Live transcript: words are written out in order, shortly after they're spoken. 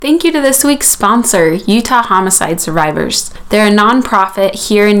Thank you to this week's sponsor, Utah Homicide Survivors. They're a nonprofit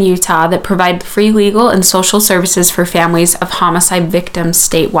here in Utah that provide free legal and social services for families of homicide victims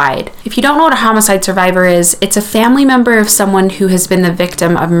statewide. If you don't know what a homicide survivor is, it's a family member of someone who has been the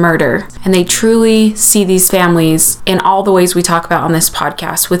victim of murder. And they truly see these families in all the ways we talk about on this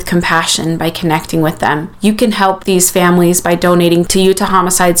podcast with compassion by connecting with them. You can help these families by donating to Utah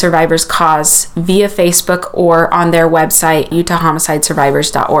Homicide Survivors cause via Facebook or on their website,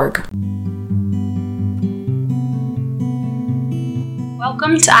 utahhomicidesurvivors.org. Welcome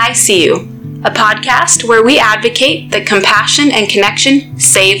to I See You, a podcast where we advocate that compassion and connection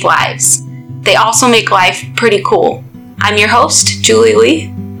save lives. They also make life pretty cool. I'm your host, Julie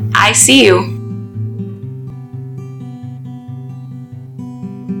Lee. I See You.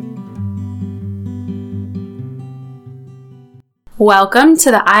 Welcome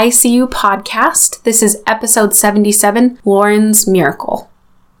to the I See You podcast. This is episode 77, Lauren's Miracle.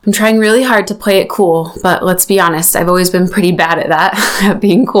 I'm trying really hard to play it cool, but let's be honest, I've always been pretty bad at that, at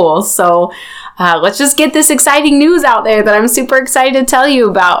being cool. So let's just get this exciting news out there that I'm super excited to tell you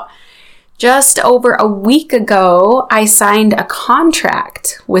about. Just over a week ago, I signed a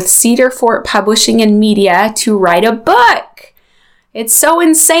contract with Cedar Fort Publishing and Media to write a book. It's so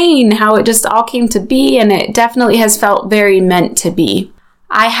insane how it just all came to be, and it definitely has felt very meant to be.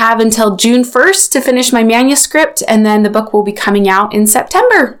 I have until June 1st to finish my manuscript, and then the book will be coming out in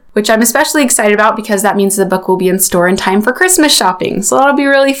September, which I'm especially excited about because that means the book will be in store in time for Christmas shopping, so that'll be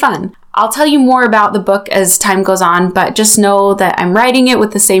really fun. I'll tell you more about the book as time goes on, but just know that I'm writing it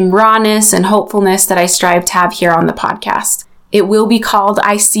with the same rawness and hopefulness that I strive to have here on the podcast. It will be called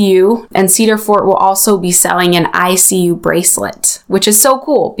I See You, and Cedar Fort will also be selling an I See You bracelet, which is so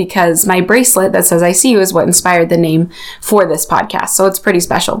cool because my bracelet that says I See You is what inspired the name for this podcast, so it's pretty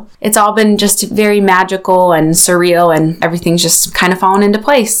special. It's all been just very magical and surreal, and everything's just kind of fallen into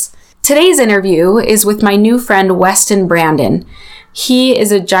place. Today's interview is with my new friend, Weston Brandon. He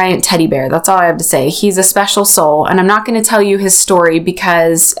is a giant teddy bear, that's all I have to say. He's a special soul, and I'm not going to tell you his story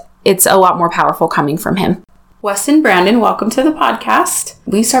because it's a lot more powerful coming from him. Weston Brandon, welcome to the podcast.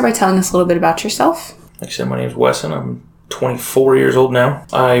 Will you start by telling us a little bit about yourself? Like I said, my name is Weston. I'm 24 years old now.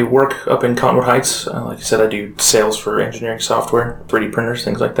 I work up in Cottonwood Heights. Like I said, I do sales for engineering software, 3D printers,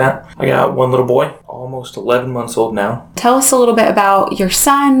 things like that. I got one little boy, almost 11 months old now. Tell us a little bit about your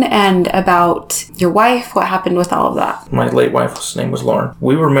son and about your wife. What happened with all of that? My late wife's name was Lauren.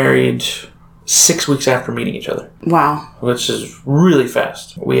 We were married 6 weeks after meeting each other. Wow. Which is really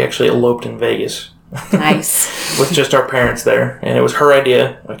fast. We actually eloped in Vegas. Nice. With just our parents there. And it was her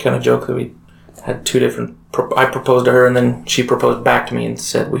idea. I kind of joke that we had two different... I proposed to her, and then she proposed back to me and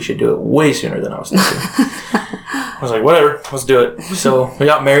said we should do it way sooner than I was thinking. I was like, whatever, let's do it. So we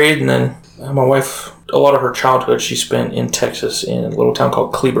got married, and then my wife, a lot of her childhood she spent in Texas in a little town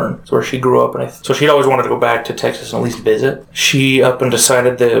called Cleburne. It's where she grew up, and so she'd always wanted to go back to Texas and at least visit. She up and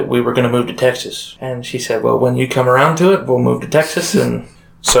decided that we were going to move to Texas. And she said, well, when you come around to it, we'll move to Texas, and...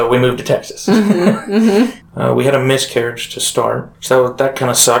 So we moved to Texas. We had a miscarriage to start. So that kind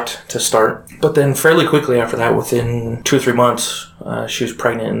of sucked to start. But then fairly quickly after that, within 2 or 3 months, she was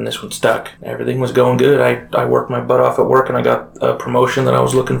pregnant and this one stuck. Everything was going good. I worked my butt off at work and I got a promotion that I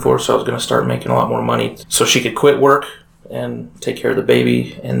was looking for. So I was going to start making a lot more money. So she could quit work and take care of the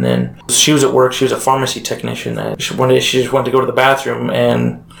baby. And then she was at work. She was a pharmacy technician. One day she just went to go to the bathroom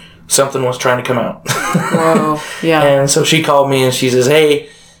and... something was trying to come out. Whoa, yeah. And so she called me and she says, hey,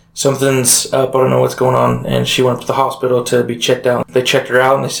 something's up. I don't know what's going on. And she went to the hospital to be checked out. They checked her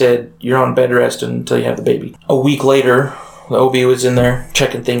out and they said, you're on bed rest until you have the baby. A week later, the OB was in there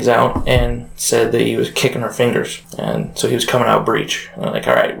checking things out and said that he was kicking her fingers. And so he was coming out breech. And I'm like,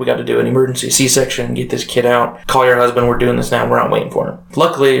 all right, we got to do an emergency C-section, get this kid out. Call your husband. We're doing this now. We're not waiting for him.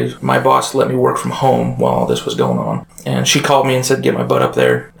 Luckily, my boss let me work from home while all this was going on. And she called me and said, get my butt up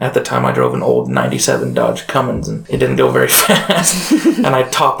there. At the time, I drove an old 97 Dodge Cummins, and it didn't go very fast. And I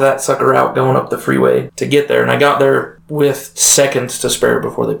topped that sucker out going up the freeway to get there. And I got there with seconds to spare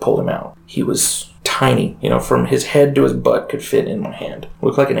before they pulled him out. He was tiny, from his head to his butt could fit in my hand.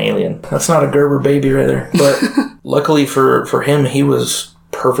 Looked like an alien. That's not a Gerber baby right there. But luckily for him, he was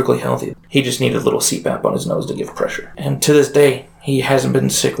perfectly healthy. He just needed a little CPAP on his nose to give pressure. And to this day, he hasn't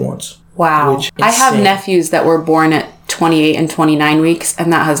been sick once. Wow. I have nephews that were born at 28 and 29 weeks,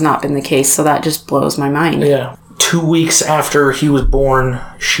 and that has not been the case, so that just blows my mind. Yeah. 2 weeks after he was born,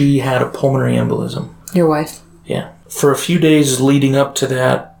 she had a pulmonary embolism. Your wife? Yeah. For a few days leading up to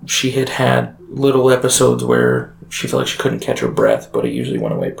that, she had little episodes where she felt like she couldn't catch her breath, but it usually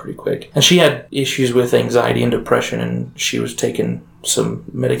went away pretty quick. And she had issues with anxiety and depression, and she was taking some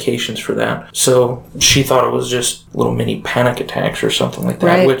medications for that. So she thought it was just little mini panic attacks or something like that,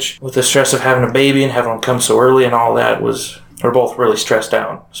 right. Which with the stress of having a baby and having them come so early and all that we're both really stressed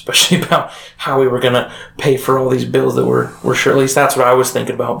out, especially about how we were going to pay for all these bills that we're sure, at least that's what I was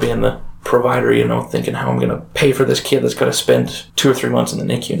thinking about being the provider, thinking how I'm going to pay for this kid that's going to spend 2 or 3 months in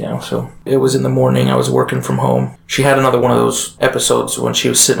the NICU now. So it was in the morning. I was working from home. She had another one of those episodes when she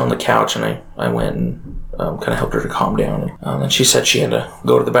was sitting on the couch, and I went and kind of helped her to calm down. And she said she had to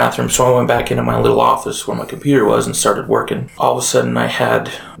go to the bathroom. So I went back into my little office where my computer was and started working. All of a sudden I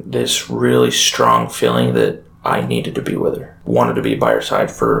had this really strong feeling that I needed to be with her, wanted to be by her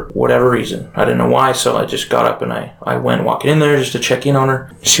side for whatever reason. I didn't know why, so I just got up and I went walking in there just to check in on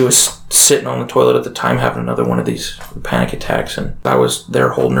her. She was sitting on the toilet at the time having another one of these panic attacks, and I was there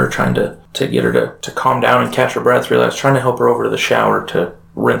holding her, trying to get her to calm down and catch her breath. Really, I was trying to help her over to the shower to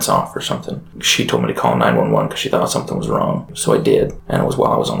rinse off or something. She told me to call 911 because she thought something was wrong. So I did, and it was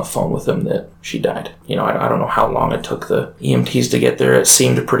while I was on the phone with them that she died. I don't know how long it took the EMTs to get there. It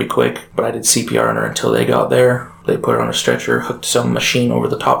seemed pretty quick, but I did CPR on her until they got there. They put her on a stretcher, hooked some machine over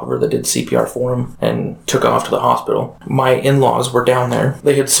the top of her that did CPR for them, and took off to the hospital. My in-laws were down there.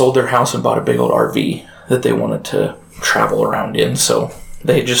 They had sold their house and bought a big old RV that they wanted to travel around in, so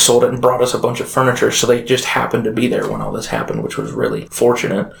they had just sold it and brought us a bunch of furniture, so they just happened to be there when all this happened, which was really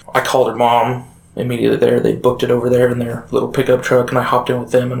fortunate. I called her mom immediately there. They booked it over there in their little pickup truck, and I hopped in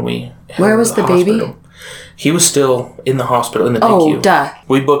with them, and we headed Where was to the baby? Hospital. He was still in the hospital, in the NICU. NICU. Duh.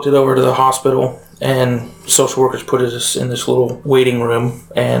 We booked it over to the hospital, and social workers put us in this little waiting room,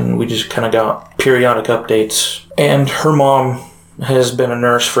 and we just kind of got periodic updates. And her mom has been a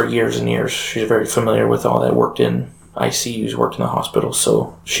nurse for years and years. She's very familiar with all that, worked in ICUs, worked in the hospital,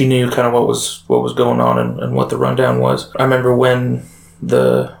 so she knew kind of what was going on and what the rundown was. I remember when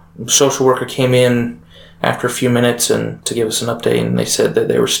the social worker came in after a few minutes and to give us an update, and they said that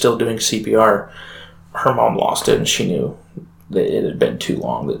they were still doing CPR. Her mom lost it, and she knew that it had been too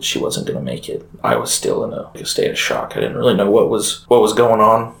long, that she wasn't going to make it. I was still in a state of shock. I didn't really know what was going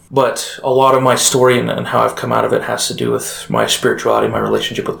on. But a lot of my story and how I've come out of it has to do with my spirituality, my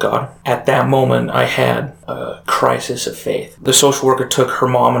relationship with God. At that moment, I had a crisis of faith. The social worker took her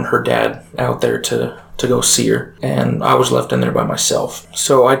mom and her dad out there to go see her, and I was left in there by myself.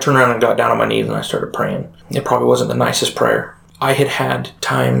 So I turned around and got down on my knees and I started praying. It probably wasn't the nicest prayer. I had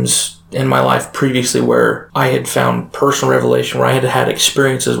times in my life previously where I had found personal revelation, where I had had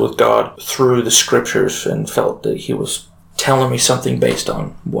experiences with God through the scriptures and felt that he was telling me something based on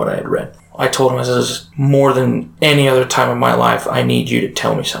what I had read. I told him, I says, more than any other time in my life, I need you to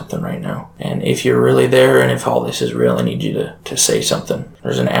tell me something right now. And if you're really there and if all this is real, I need you to say something.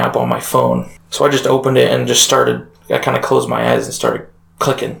 There's an app on my phone. So I just opened it and just I kind of closed my eyes and started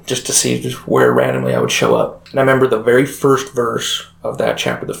clicking just to see just where randomly I would show up. And I remember the very first verse of that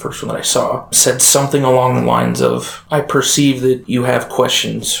chapter, the first one that I saw, said something along the lines of, I perceive that you have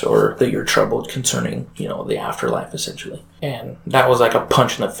questions or that you're troubled concerning, the afterlife, essentially. And that was like a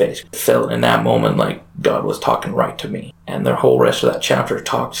punch in the face. It felt in that moment like God was talking right to me. And the whole rest of that chapter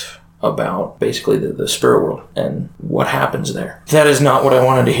talked about basically the spirit world and what happens there. That is not what I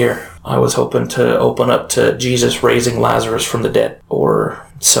wanted to hear. I was hoping to open up to Jesus raising Lazarus from the dead or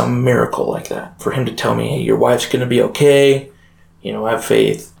some miracle like that. For him to tell me, hey, your wife's going to be okay. Have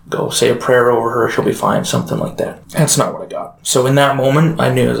faith. Go say a prayer over her. She'll be fine. Something like that. That's not what I got. So in that moment,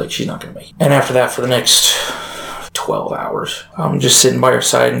 I knew I was like, she's not going to make it. And after that, for the next 12 hours, I'm just sitting by her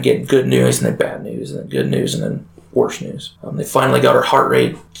side and getting good news and then bad news and then good news and then worse news. They finally got her heart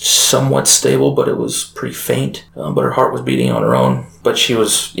rate somewhat stable, but it was pretty faint. But her heart was beating on her own. But she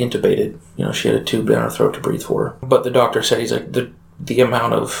was intubated. She had a tube down her throat to breathe for her. But the doctor said, he's like, the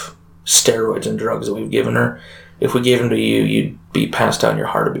amount of steroids and drugs that we've given her, if we gave them to you, you'd be passed out and your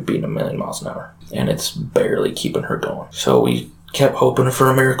heart would be beating 1,000,000 miles an hour. And it's barely keeping her going. So we kept hoping for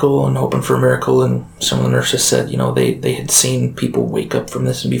a miracle. And some of the nurses said, they had seen people wake up from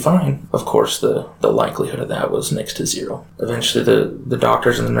this and be fine. Of course, the likelihood of that was next to zero. Eventually, the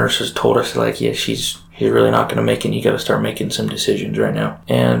doctors and the nurses told us, yeah, she's really not going to make it. You got to start making some decisions right now.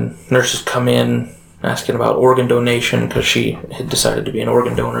 And nurses come in asking about organ donation because she had decided to be an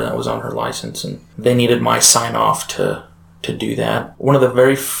organ donor. That was on her license, and they needed my sign off to do that. One of the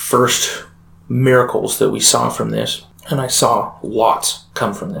very first miracles that we saw from this, and I saw lots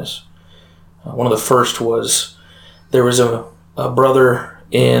come from this. One of the first was there was a brother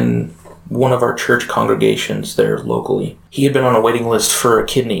in one of our church congregations there locally. He had been on a waiting list for a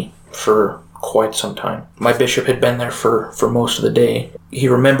kidney for quite some time. My bishop had been there for most of the day. He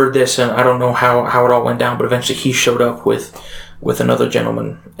remembered this, and I don't know how it all went down, but eventually he showed up with another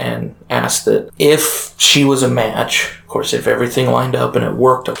gentleman and asked that if she was a match, of course, if everything lined up and it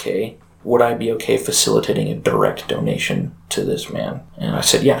worked okay, would I be okay facilitating a direct donation to this man? And I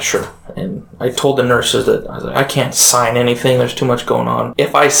said, yeah, sure. And I told the nurses that I can't sign anything. There's too much going on.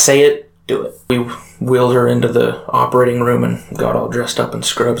 If I say it, do it. We wheeled her into the operating room and got all dressed up in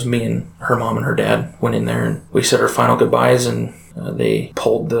scrubs. Me and her mom and her dad went in there, and we said our final goodbyes, and they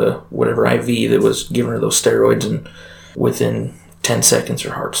pulled the whatever IV that was giving her those steroids, and within 10 seconds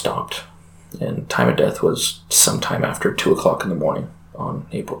her heart stopped. And time of death was sometime after 2 o'clock in the morning on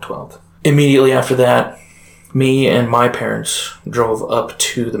April 12th. Immediately after that, me and my parents drove up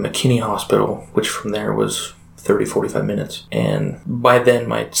to the McKinney Hospital, which from there was 30, 45 minutes. And by then,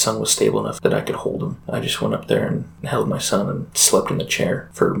 my son was stable enough that I could hold him. I just went up there and held my son and slept in the chair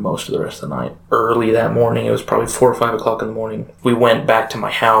for most of the rest of the night. Early that morning, it was probably 4 or 5 o'clock in the morning, we went back to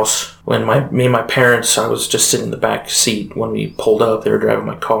my house. When me and my parents, I was just sitting in the back seat. When we pulled up, they were driving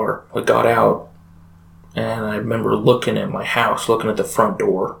my car. I got out, and I remember looking at my house, looking at the front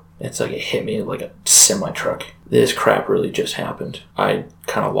door. It's like it hit me like a semi-truck. This crap really just happened. I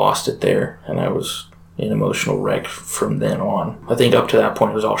kind of lost it there, and I was an emotional wreck from then on. I think up to that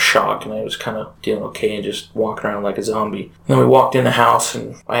point it was all shock, and I was kind of dealing okay and just walking around like a zombie. And then we walked in the house,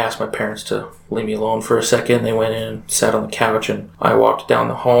 and I asked my parents to leave me alone for a second. They went in and sat on the couch, and I walked down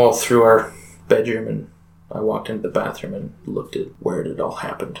the hall through our bedroom, and I walked into the bathroom and looked at where it all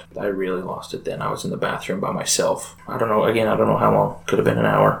happened. I really lost it then. I was in the bathroom by myself. I don't know how long. Could have been an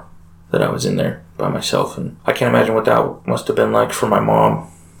hour that I was in there by myself, and I can't imagine what that must have been like for my mom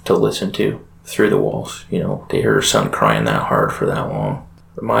to listen to through the walls, to hear her son crying that hard for that long.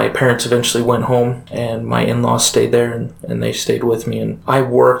 My parents eventually went home, and my in-laws stayed there, and they stayed with me, and I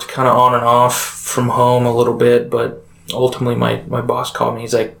worked kind of on and off from home a little bit, but ultimately my boss called me.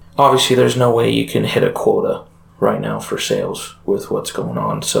 He's like, obviously there's no way you can hit a quota right now for sales with what's going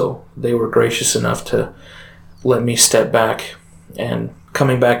on, so they were gracious enough to let me step back. And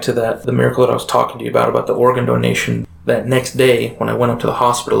coming back to the miracle that I was talking to you about the organ donation, that next day when I went up to the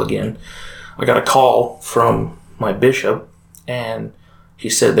hospital again, I got a call from my bishop, and he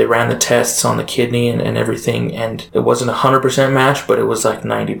said they ran the tests on the kidney and everything, and it wasn't 100% match, but it was like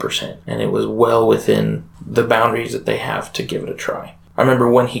 90%, and it was well within the boundaries that they have to give it a try. I remember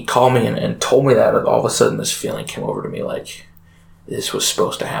when he called me and told me that, all of a sudden this feeling came over to me like this was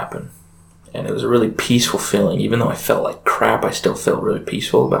supposed to happen. And it was a really peaceful feeling. Even though I felt like crap, I still felt really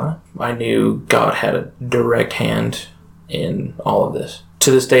peaceful about it. I knew God had a direct hand in all of this.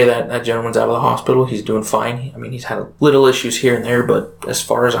 To this day, that gentleman's out of the hospital. He's doing fine. I mean, he's had little issues here and there, but as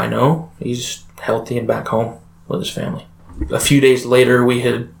far as I know, he's healthy and back home with his family. A few days later, we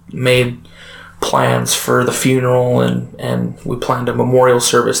had made plans for the funeral, and we planned a memorial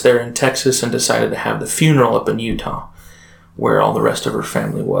service there in Texas and decided to have the funeral up in Utah, where all the rest of her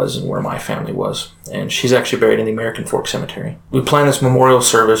family was and where my family was. And she's actually buried in the American Fork Cemetery. We planned this memorial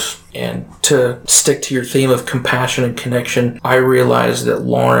service, and to stick to your theme of compassion and connection, I realized that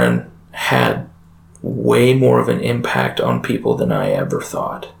Lauren had way more of an impact on people than I ever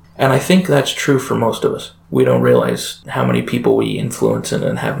thought. And I think that's true for most of us. We don't realize how many people we influence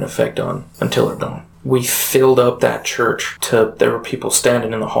and have an effect on until they're gone. We filled up that church there were people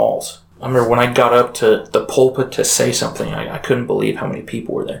standing in the halls. I remember when I got up to the pulpit to say something, I couldn't believe how many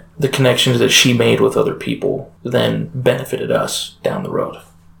people were there. The connections that she made with other people then benefited us down the road.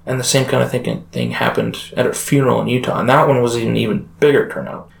 And the same kind of thing happened at her funeral in Utah. And that one was an even bigger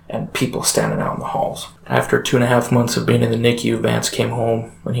turnout, and people standing out in the halls. After 2.5 months of being in the NICU, Vance came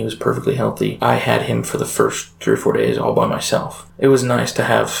home when he was perfectly healthy. I had him for the first 3 or 4 days all by myself. It was nice to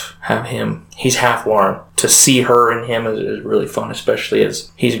have him. He's half Lauren. To see her and him is really fun, especially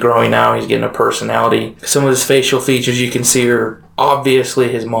as he's growing now. He's getting a personality. Some of his facial features you can see are obviously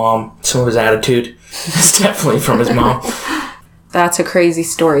his mom. Some of his attitude is definitely from his mom. That's a crazy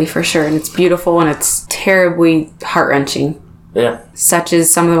story for sure, and it's beautiful and it's terribly heart-wrenching. Yeah. Such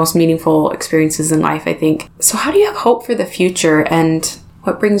as some of the most meaningful experiences in life, I think. So how do you have hope for the future, and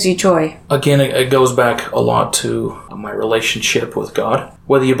what brings you joy? Again, it goes back a lot to my relationship with God.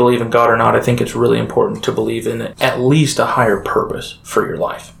 Whether you believe in God or not, I think it's really important to believe in at least a higher purpose for your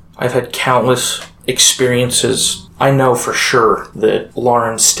life. I've had countless experiences. I know for sure that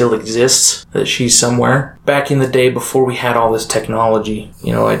Lauren still exists, that she's somewhere. Back in the day before we had all this technology,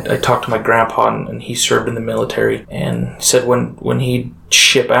 I talked to my grandpa, and he served in the military, and said when he'd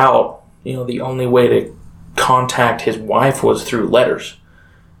ship out, the only way to contact his wife was through letters.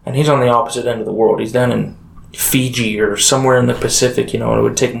 And he's on the opposite end of the world. He's down in Fiji or somewhere in the Pacific, and it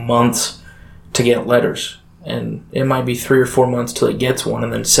would take months to get letters. And it might be 3 or 4 months till he gets one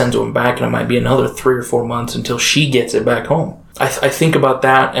and then sends one back, and it might be another 3 or 4 months until she gets it back home. I think about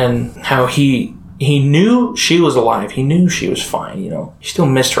that and how he knew she was alive. He knew she was fine, He still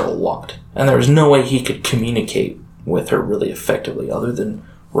missed her a lot. And there was no way he could communicate with her really effectively other than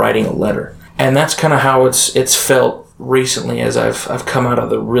writing a letter. And that's kind of how it's felt recently as I've come out of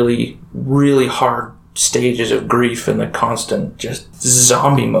the really, really hard stages of grief and the constant just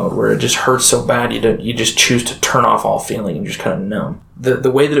zombie mode where it just hurts so bad you just choose to turn off all feeling and just kind of numb.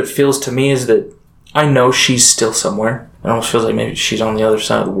 The way that it feels to me is that I know she's still somewhere. It almost feels like maybe she's on the other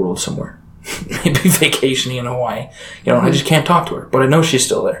side of the world somewhere. Maybe vacationing in Hawaii. I just can't talk to her, but I know she's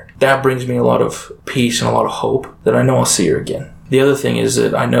still there. That brings me a lot of peace and a lot of hope that I know I'll see her again. The other thing is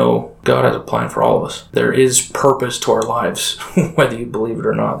that I know God has a plan for all of us. There is purpose to our lives, whether you believe it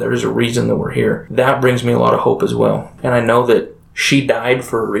or not. There is a reason that we're here. That brings me a lot of hope as well. And I know that she died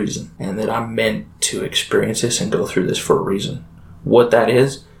for a reason, and that I'm meant to experience this and go through this for a reason. What that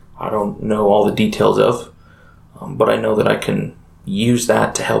is, I don't know all the details of, but I know that I can use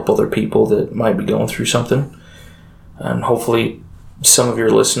that to help other people that might be going through something. And hopefully some of your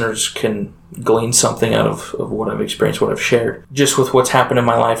listeners can glean something out of what I've experienced, what I've shared. Just with what's happened in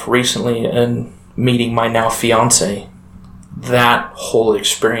my life recently and meeting my now fiance, that whole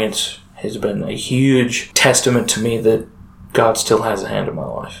experience has been a huge testament to me that God still has a hand in my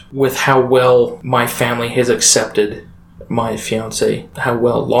life. With how well my family has accepted my fiance, how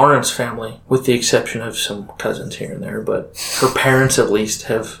well Lauren's family, with the exception of some cousins here and there, but her parents at least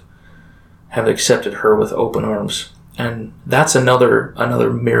have accepted her with open arms. And that's another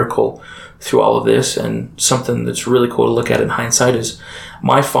miracle through all of this, and something that's really cool to look at in hindsight is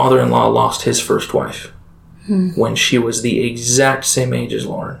my father-in-law lost his first wife when she was the exact same age as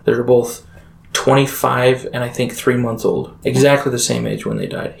Lauren. They were both 25 and I think 3 months old. Exactly the same age when they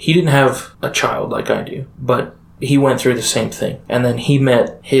died. He didn't have a child like I do, but he went through the same thing. And then he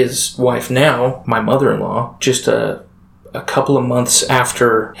met his wife now, my mother-in-law, just a couple of months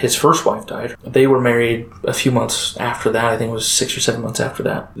after his first wife died. They were married a few months after that. I think it was 6 or 7 months after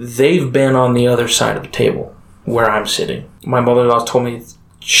that. They've been on the other side of the table where I'm sitting. My mother-in-law told me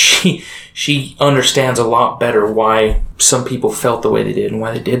she understands a lot better why some people felt the way they did and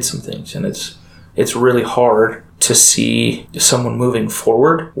why they did some things. And it's really hard to see someone moving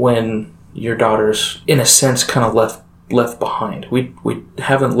forward when your daughter's, in a sense, kind of left behind. We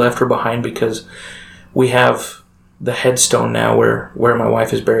haven't left her behind because we have the headstone now where my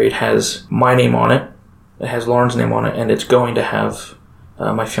wife is buried has my name on it. It has Lauren's name on it, and it's going to have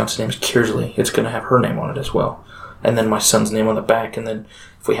my fiance's name is Kearsley. It's going to have her name on it as well. And then my son's name on the back, and then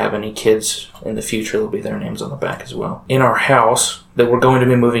if we have any kids in the future, there'll be their names on the back as well. In our house that we're going to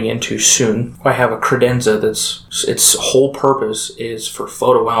be moving into soon, I have a credenza its whole purpose is for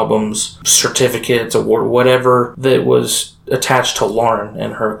photo albums, certificates, award, whatever that was attached to Lauren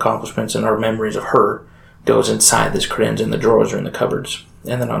and her accomplishments and our memories of her goes inside this credenza in the drawers or in the cupboards.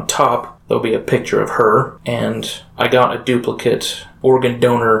 And then on top, there'll be a picture of her, and I got a duplicate organ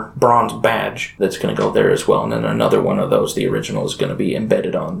donor bronze badge that's going to go there as well. And then another one of those, the original, is going to be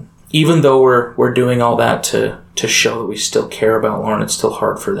embedded on. Even though we're doing all that to show that we still care about Lauren, it's still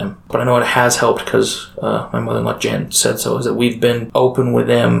hard for them. But I know it has helped because my mother-in-law Jen said so, is that we've been open with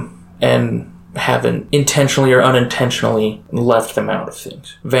them and haven't intentionally or unintentionally left them out of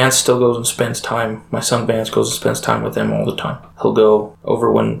things. Vance still goes and spends time. My son Vance goes and spends time with them all the time. He'll go over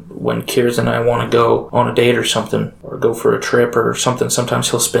when Kiers and I want to go on a date or something, or go for a trip or something. Sometimes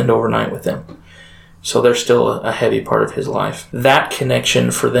he'll spend overnight with them. So they're still a heavy part of his life. That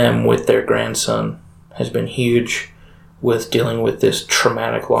connection for them with their grandson has been huge with dealing with this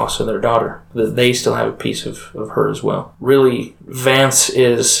traumatic loss of their daughter, that they still have a piece of her as well. Really, Vance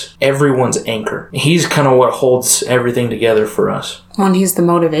is everyone's anchor. He's kind of what holds everything together for us. Well, and he's the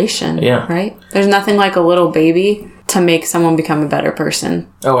motivation, right? There's nothing like a little baby to make someone become a better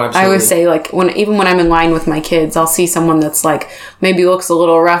person. Oh, absolutely. I always say, like, even when I'm in line with my kids, I'll see someone that's, like, maybe looks a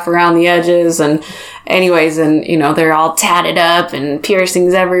little rough around the edges, and anyways, and, you know, they're all tatted up and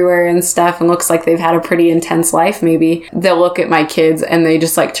piercings everywhere and stuff, and looks like they've had a pretty intense life, maybe. They'll look at my kids, and they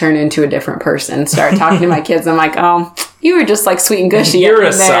just, like, turn into a different person, start talking to my kids. I'm like, oh, you were just, like, sweet and gushy. You're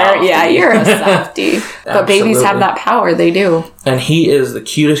a softie. Yeah, you're a softie. But babies have that power. They do. And he is the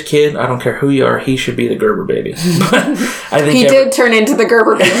cutest kid. I don't care who you are. He should be the Gerber baby. But I think he did turn into the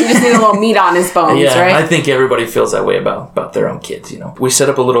Gerber baby. He just needs a little meat on his bones, right? I think everybody feels that way about their own kids, you know. We set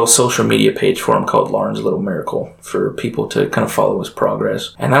up a little social media page for him called Lauren's Little Miracle for people to kind of follow his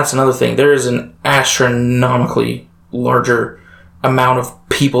progress. And that's another thing. There is an astronomically larger amount of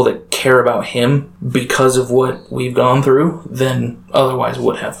people that care about him because of what we've gone through than otherwise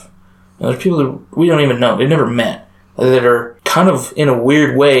would have. And there's people that we don't even know. They've never met. That are kind of, in a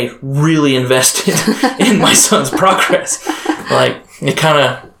weird way, really invested in my son's progress. Like, it kind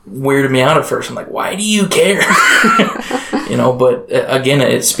of weirded me out at first. I'm like, why do you care? But again,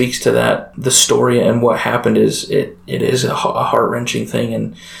 it speaks to that. The story and what happened is, it is a heart-wrenching thing,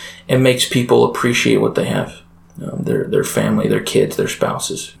 and it makes people appreciate what they have. Their family, their kids, their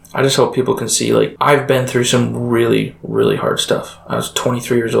spouses. I just hope people can see, like, I've been through some really, really hard stuff. I was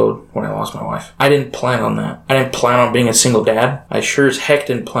 23 years old when I lost my wife. I didn't plan on that. I didn't plan on being a single dad. I sure as heck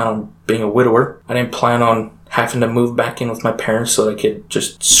didn't plan on being a widower. I didn't plan on having to move back in with my parents so that I could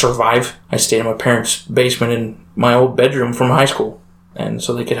just survive. I stayed in my parents' basement in my old bedroom from high school. And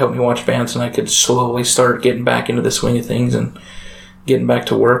so they could help me watch bands, and I could slowly start getting back into the swing of things and getting back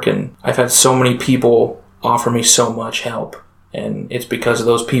to work. And I've had so many people offer me so much help. And it's because of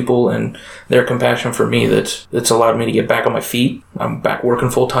those people and their compassion for me that's allowed me to get back on my feet. I'm back working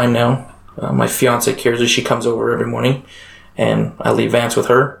full time now. My fiance Kiersey, she comes over every morning, and I leave Vance with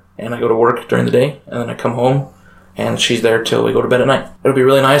her, and I go to work during the day, and then I come home, and she's there till we go to bed at night. It'll be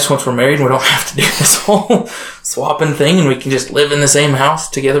really nice once we're married and we don't have to do this whole swapping thing, and we can just live in the same house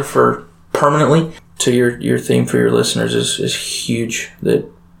together for permanently. To your theme for your listeners is huge.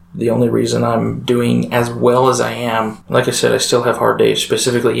 That the only reason I'm doing as well as I am, like I said, I still have hard days.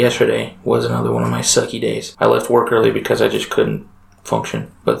 Specifically yesterday was another one of my sucky days. I left work early because I just couldn't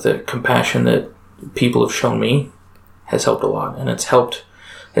function. But the compassion that people have shown me has helped a lot. And it's helped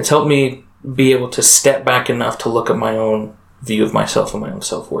me be able to step back enough to look at my own view of myself and my own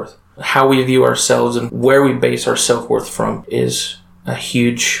self-worth. How we view ourselves and where we base our self-worth from is a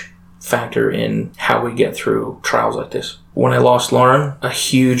huge factor in how we get through trials like this. When I lost Lauren, a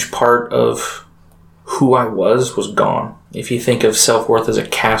huge part of who I was gone. If you think of self-worth as a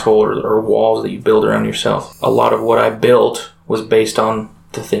castle or walls that you build around yourself, a lot of what I built was based on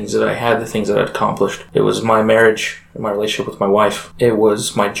the things that I had, the things that I'd accomplished. It was my marriage, my relationship with my wife. It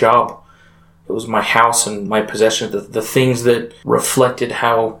was my job. It was my house and my possessions, the things that reflected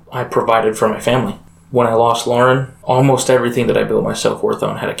how I provided for my family. When I lost Lauren, almost everything that I built my self-worth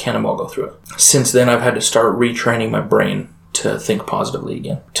on had a cannonball go through it. Since then, I've had to start retraining my brain to think positively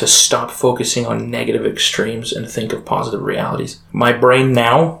again, to stop focusing on negative extremes and think of positive realities. My brain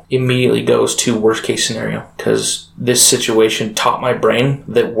now immediately goes to worst case scenario, because this situation taught my brain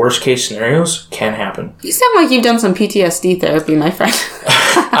that worst case scenarios can happen. You sound like you've done some PTSD therapy, my friend.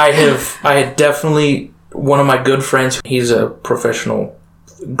 I had definitely, one of my good friends, he's a professional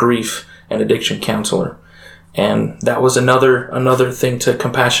grief and addiction counselor. And that was another thing to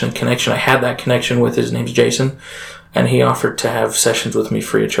compassion and connection. I had that connection with, his name's Jason, and he offered to have sessions with me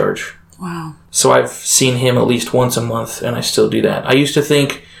free of charge. Wow. So I've seen him at least once a month, and I still do that. I used to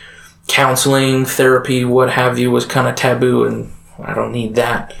think counseling, therapy, what have you, was kind of taboo, and I don't need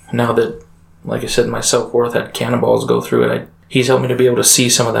that. Now that, like I said, my self-worth had cannonballs go through it, he's helped me to be able to see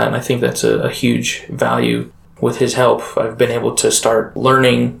some of that, and I think that's a huge value. With his help, I've been able to start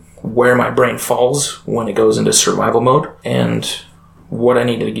learning where my brain falls when it goes into survival mode, and what I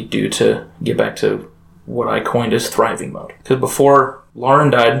need to do to get back to what I coined as thriving mode. Because before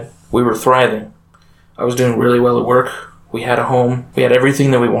Lauren died, we were thriving. I was doing really well at work. We had a home. We had everything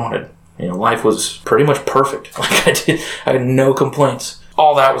that we wanted. Life was pretty much perfect. I had no complaints.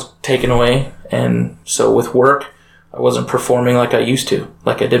 All that was taken away, and so with work, I wasn't performing like I used to,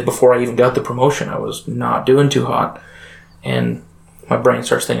 like I did before I even got the promotion. I was not doing too hot, and my brain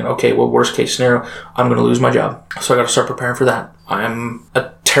starts thinking, okay, well, worst case scenario, I'm going to lose my job. So I got to start preparing for that. I'm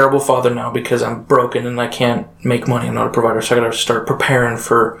a terrible father now because I'm broken and I can't make money. I'm not a provider. So I got to start preparing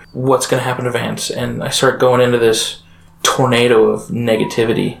for what's going to happen to Vance. And I start going into this tornado of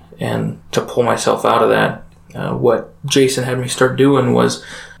negativity, and to pull myself out of that, what Jason had me start doing was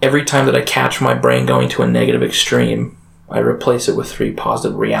every time that I catch my brain going to a negative extreme, I replace it with 3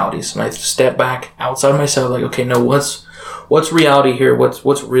 positive realities. And I step back outside myself, like, okay, no, what's reality here?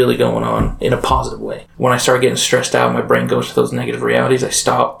 What's really going on in a positive way? When I start getting stressed out, my brain goes to those negative realities. I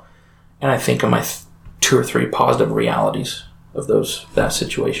stop and I think of my 2 or 3 positive realities of that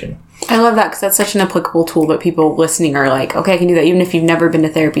situation. I love that, because that's such an applicable tool that people listening are like, okay, I can do that even if you've never been to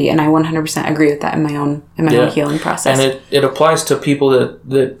therapy. And I 100% agree with that in my own healing process. And it applies to people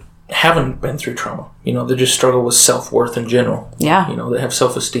that haven't been through trauma. They just struggle with self-worth in general. Yeah. They have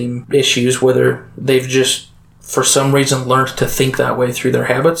self-esteem issues, whether they've just for some reason learned to think that way through their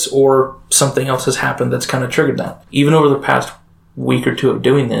habits, or something else has happened that's kind of triggered that. Even over the past week or 2 of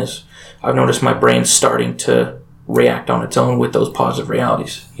doing this, I've noticed my brain starting to react on its own with those positive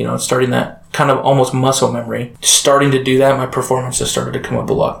realities. It's starting that kind of almost muscle memory. Starting to do that, my performance has started to come up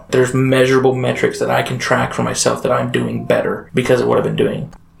a lot. There's measurable metrics that I can track for myself that I'm doing better because of what I've been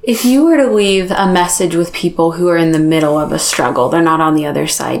doing. If you were to leave a message with people who are in the middle of a struggle, they're not on the other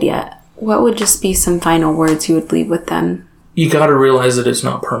side yet, what would just be some final words you would leave with them? You got to realize that it's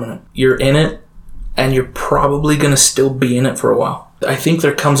not permanent. You're in it, and you're probably going to still be in it for a while. I think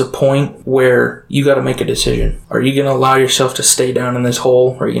there comes a point where you got to make a decision. Are you going to allow yourself to stay down in this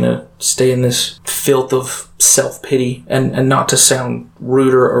hole? Or are you going to stay in this filth of self-pity? And not to sound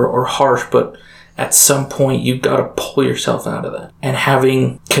rude or harsh, but at some point you've got to pull yourself out of that. And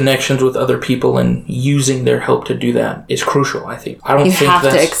having connections with other people and using their help to do that is crucial, I think. I don't You think have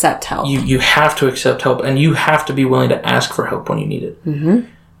that's... to accept help. You have to accept help, and you have to be willing to ask for help when you need it. Mm-hmm.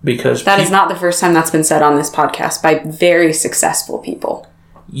 Because that is not the first time that's been said on this podcast by very successful people.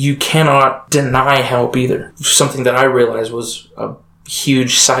 You cannot deny help either. Something that I realized was a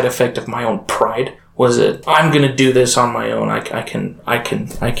huge side effect of my own pride was that I'm going to do this on my own. I can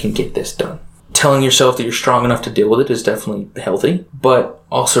get this done. Telling yourself that you're strong enough to deal with it is definitely healthy, but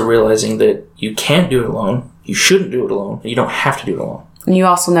also realizing that you can't do it alone. You shouldn't do it alone. You don't have to do it alone. And you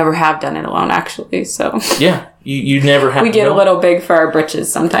also never have done it alone, actually, so... Yeah, you never have... We get a little big for our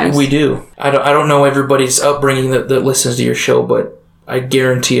britches sometimes. We do. I don't know everybody's upbringing that listens to your show, but I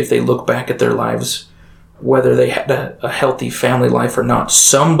guarantee if they look back at their lives, whether they had a healthy family life or not,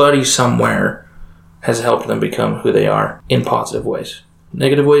 somebody somewhere has helped them become who they are in positive ways.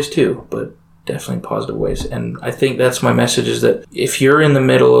 Negative ways too, but definitely positive ways. And I think that's my message, is that if you're in the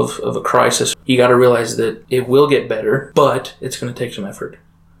middle of a crisis, you got to realize that it will get better, but it's going to take some effort.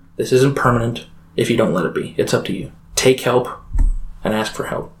 This isn't permanent if you don't let it be. It's up to you. Take help and ask for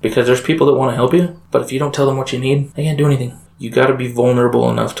help, because there's people that want to help you, but if you don't tell them what you need, they can't do anything. You got to be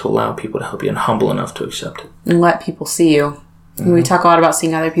vulnerable enough to allow people to help you and humble enough to accept it. And let people see you. Mm-hmm. We talk a lot about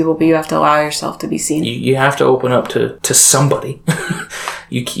seeing other people, but you have to allow yourself to be seen. You have to open up to somebody.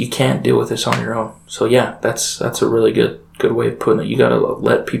 You can't deal with this on your own. So yeah, that's a really good way of putting it. You got to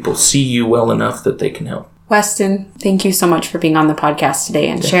let people see you well enough that they can help. Weston, thank you so much for being on the podcast today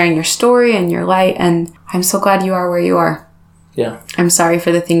and sharing your story and your light. And I'm so glad you are where you are. Yeah. I'm sorry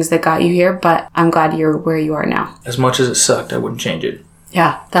for the things that got you here, but I'm glad you're where you are now. As much as it sucked, I wouldn't change it.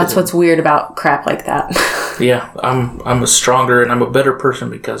 Yeah, that's what's weird about crap like that. Yeah, I'm a stronger and I'm a better person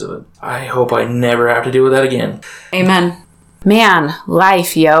because of it. I hope I never have to deal with that again. Amen. Man,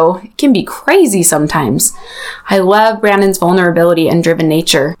 life, yo. It can be crazy sometimes. I love Brandon's vulnerability and driven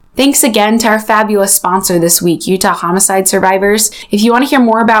nature. Thanks again to our fabulous sponsor this week, Utah Homicide Survivors. If you want to hear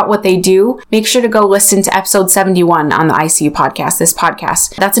more about what they do, make sure to go listen to episode 71 on the ICU podcast, this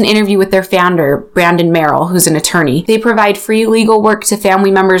podcast. That's an interview with their founder, Brandon Merrill, who's an attorney. They provide free legal work to family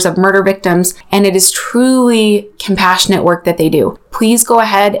members of murder victims, and it is truly compassionate work that they do. Please go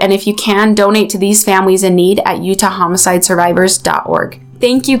ahead and, if you can, donate to these families in need at utahhomicidesurvivors.org.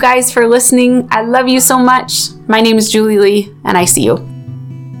 Thank you guys for listening. I love you so much. My name is Julie Lee, and I see you.